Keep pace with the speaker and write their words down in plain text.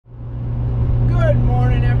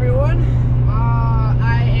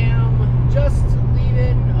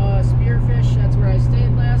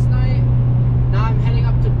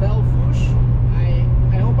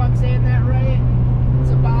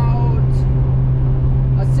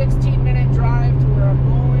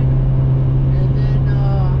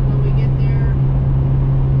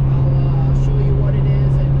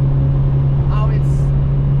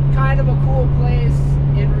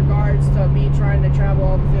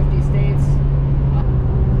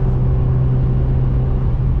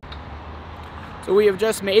So we have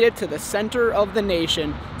just made it to the center of the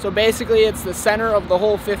nation. So basically it's the center of the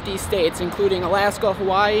whole 50 states, including Alaska,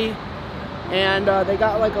 Hawaii, and they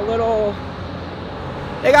got like a little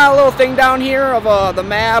thing down here of the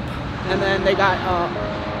map, and then they got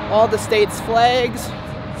all the states' flags.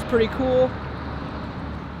 It's pretty cool.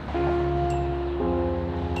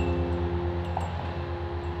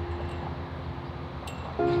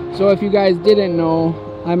 So if you guys didn't know,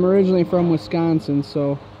 I'm originally from Wisconsin,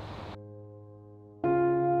 so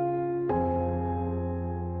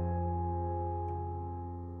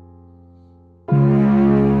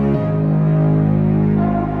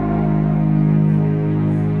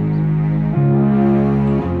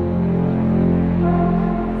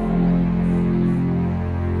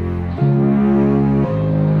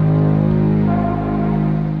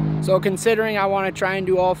considering I want to try and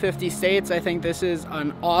do all 50 states, I think this is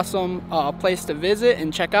an awesome place to visit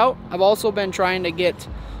and check out. I've also been trying to get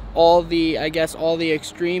all the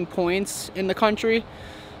extreme points in the country.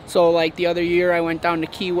 So like the other year I went down to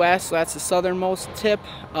Key West, so that's the southernmost tip.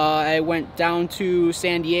 I went down to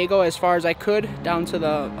San Diego as far as I could, down to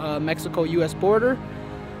the Mexico-US border.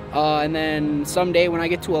 And then someday when I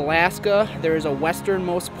get to Alaska, there is a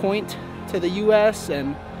westernmost point to the US,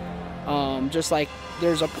 and just like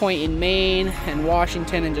there's a point in Maine and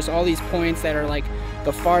Washington, and just all these points that are like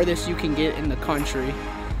the farthest you can get in the country.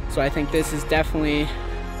 So I think this is definitely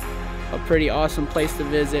a pretty awesome place to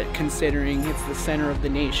visit, considering it's the center of the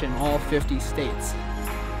nation, all 50 states.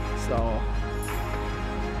 So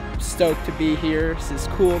I'm stoked to be here. This is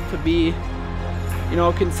cool to be, you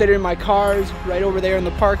know, considering my car's right over there in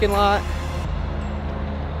the parking lot.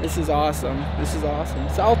 This is awesome. This is awesome.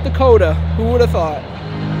 South Dakota, who would have thought?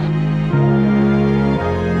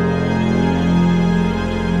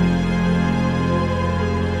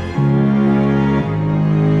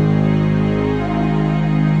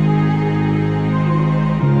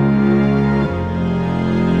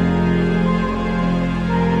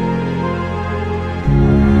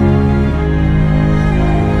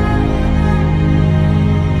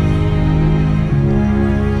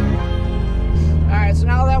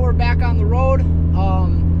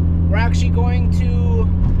 We're actually going to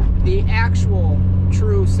the actual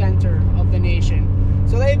true center of the nation.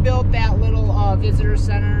 So they built that little visitor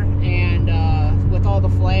center and with all the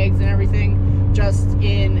flags and everything just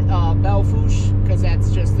in Belle Fouche, because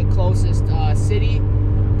that's just the closest city.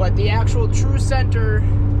 But the actual true center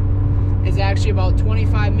is actually about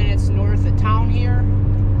 25 minutes north of town here.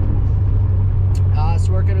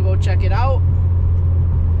 So we're gonna go check it out.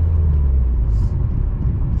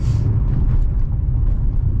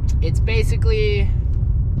 It's basically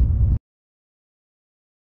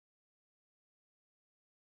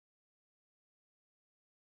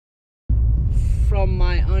from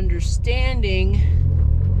my understanding,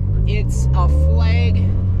 it's a flag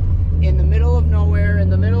in the middle of nowhere,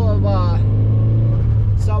 in the middle of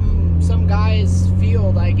some guy's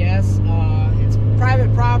field, I guess. It's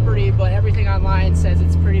private property, but everything online says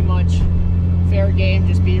it's pretty much fair game,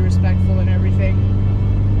 just be respectful and everything.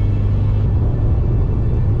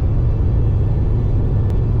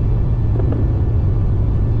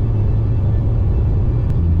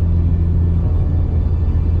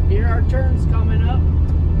 Turns coming up.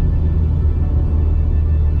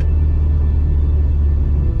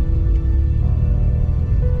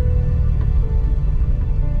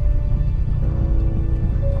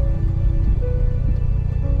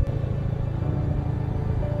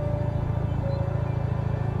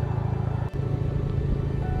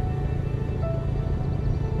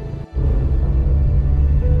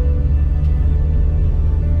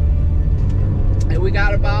 And we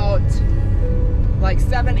got about like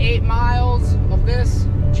 7-8 miles of this.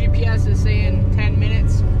 GPS is saying 10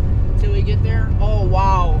 minutes till we get there. Oh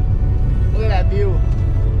wow, look at that view.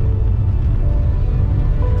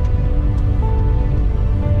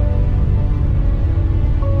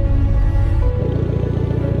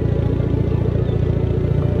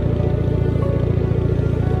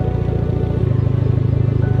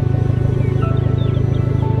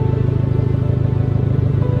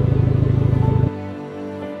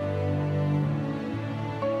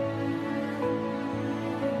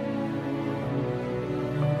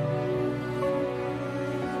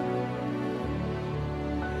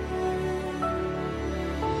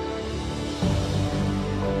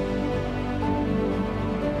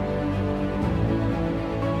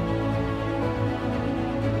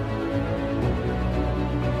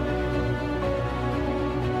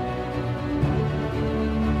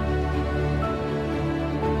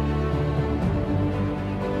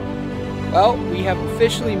 Well, we have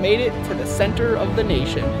officially made it to the center of the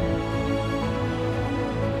nation.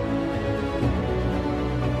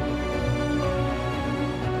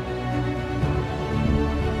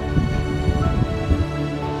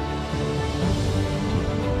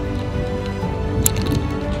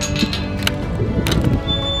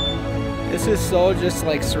 This is so just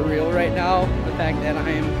like surreal right now, the fact that I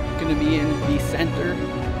am going to be in the center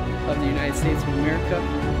of the United States of America.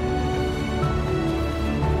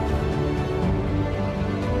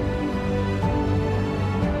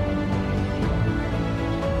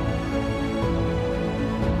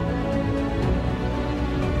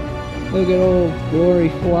 Look at old Glory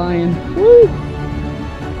flying. Woo!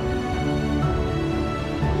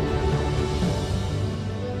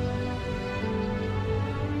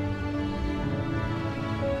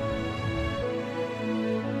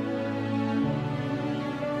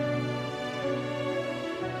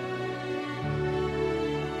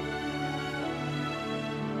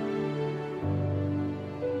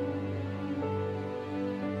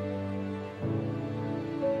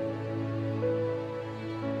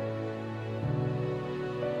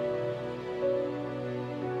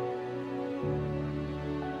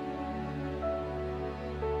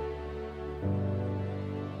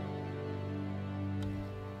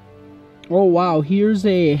 Oh wow, here's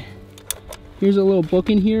a little book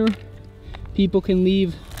in here. People can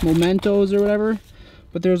leave mementos or whatever,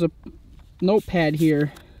 but there's a notepad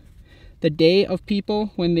here. The day of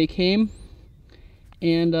people when they came,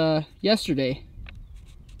 and yesterday.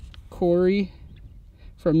 Corey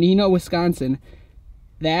from Neenah, Wisconsin.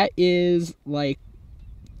 That is like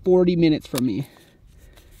 40 minutes from me.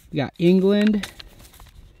 We got England.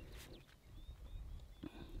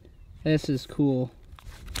 This is cool.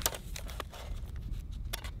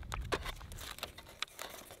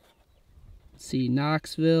 See,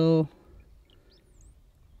 Knoxville,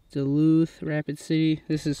 Duluth, Rapid City.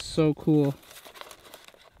 This is so cool.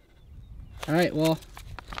 All right, well,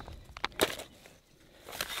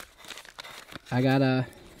 I gotta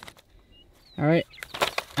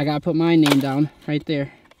put my name down right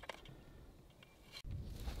there.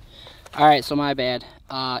 All right, so my bad.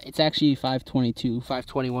 It's actually 5:22.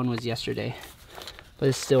 5:21 was yesterday, but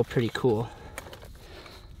it's still pretty cool.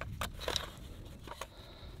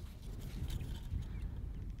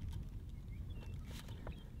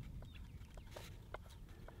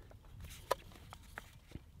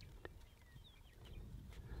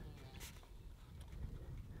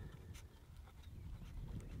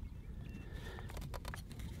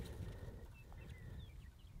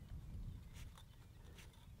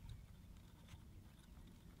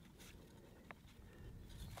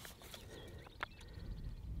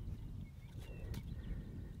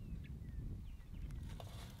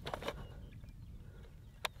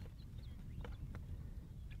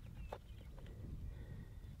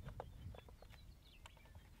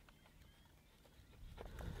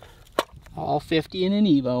 All 50 in an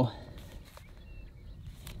Evo.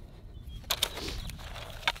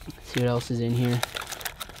 Let's see what else is in here.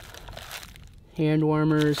 Hand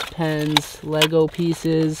warmers, pens, Lego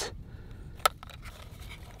pieces.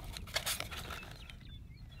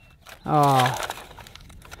 Oh,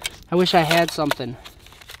 I wish I had something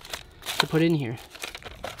to put in here.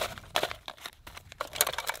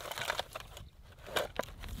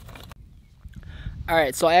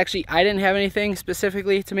 Alright, so I didn't have anything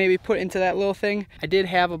specifically to maybe put into that little thing. I did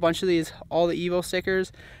have a bunch of these, all the Evo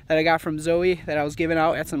stickers that I got from Zoe that I was giving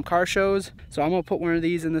out at some car shows. So I'm going to put one of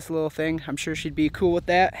these in this little thing. I'm sure she'd be cool with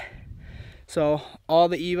that. So all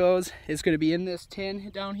the Evos is going to be in this tin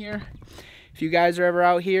down here. If you guys are ever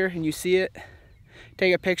out here and you see it,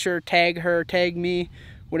 take a picture, tag her, tag me,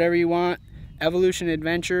 whatever you want. Evolution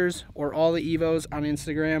Adventures or all the Evos on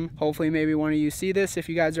Instagram. Hopefully maybe one of you see this if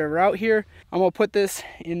you guys are ever out here. I'm gonna put this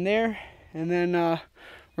in there, and then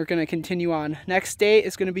we're gonna continue on. Next state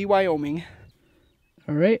is gonna be Wyoming.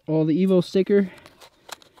 All right, all the Evo sticker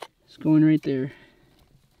is going right there.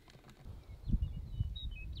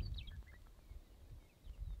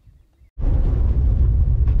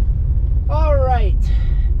 All right,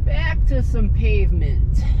 back to some pavement.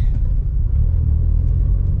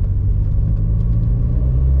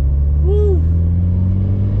 Woo.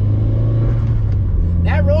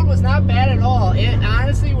 That road was not bad at all. It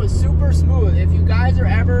honestly was super smooth. If you guys are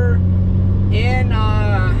ever in,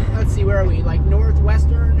 let's see, where are we? Like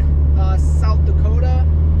northwestern South Dakota,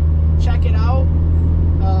 check it out.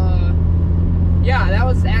 Yeah, that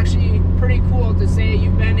was actually pretty cool to say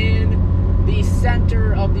you've been in the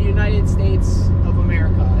center of the United States of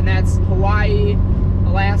America, and that's Hawaii,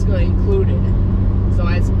 Alaska included. So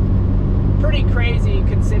it's pretty crazy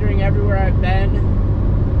considering everywhere I've been,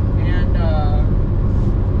 and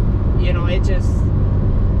you know, it just,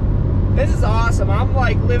 this is awesome. I'm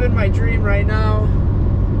like living my dream right now.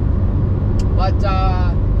 But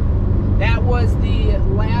that was the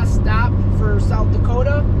last stop for South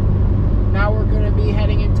Dakota. Now we're going to be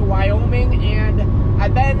heading into Wyoming, and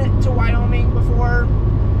I've been to Wyoming before,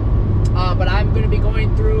 but I'm going to be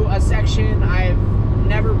going through a section I've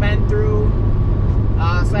never been through,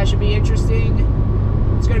 so that should be interesting.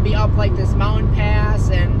 It's going to be up like this mountain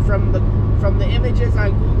pass, and from the images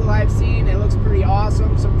on Google I've seen, it looks pretty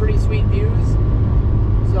awesome. Some pretty sweet views.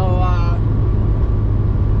 So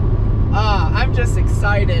I'm just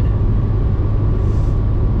excited.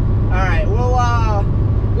 All right,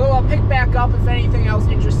 we'll pick back up if anything else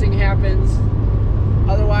interesting happens.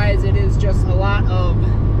 Otherwise, it is just a lot of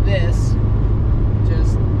this,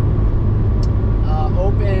 just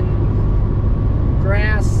open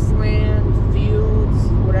grassland, fields,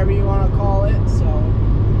 whatever you want to call it. So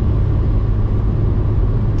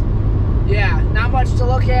yeah, not much to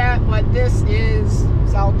look at, but this is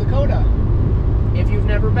South Dakota if you've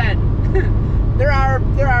never been. there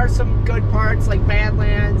are some good parts like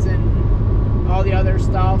Badlands and all the other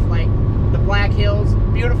stuff, like the Black Hills,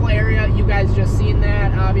 beautiful area. You guys just seen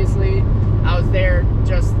that, obviously. I was there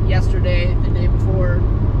just yesterday, the day before.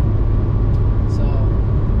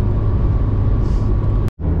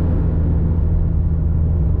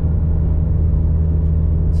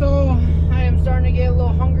 So I am starting to get a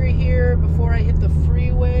little hungry here before I hit the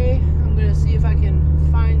freeway. I'm gonna see if I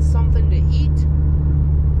can find something to eat.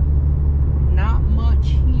 Not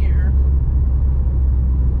much here.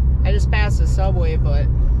 I just passed the Subway, but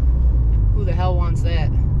who the hell wants that?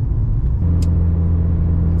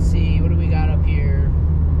 Let's see, what do we got up here?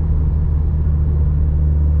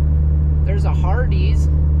 There's a Hardee's.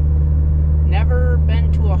 Never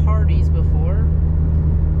been to a Hardee's before.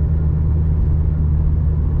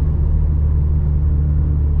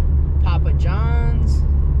 Papa John's.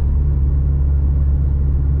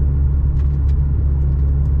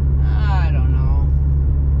 I don't know.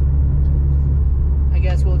 I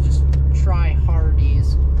guess we'll just try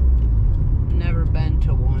Hardee's. Never been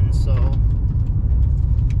to one, so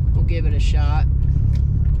we'll give it a shot.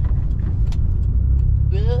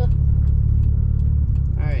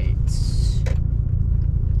 Alright.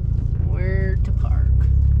 Where to park?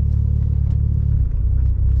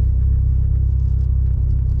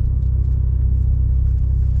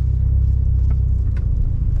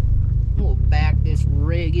 We'll back this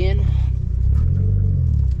rig in.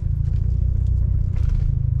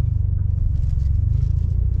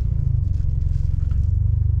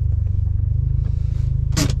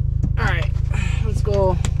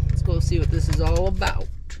 Let's go see what this is all about.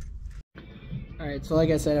 Alright, so like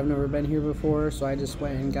I said, I've never been here before, so I just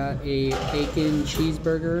went and got a bacon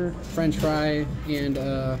cheeseburger, french fry, and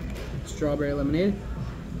strawberry lemonade.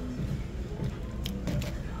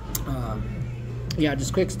 Yeah,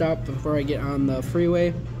 just quick stop before I get on the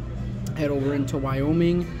freeway, head over into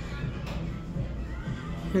Wyoming,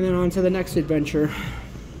 and then on to the next adventure.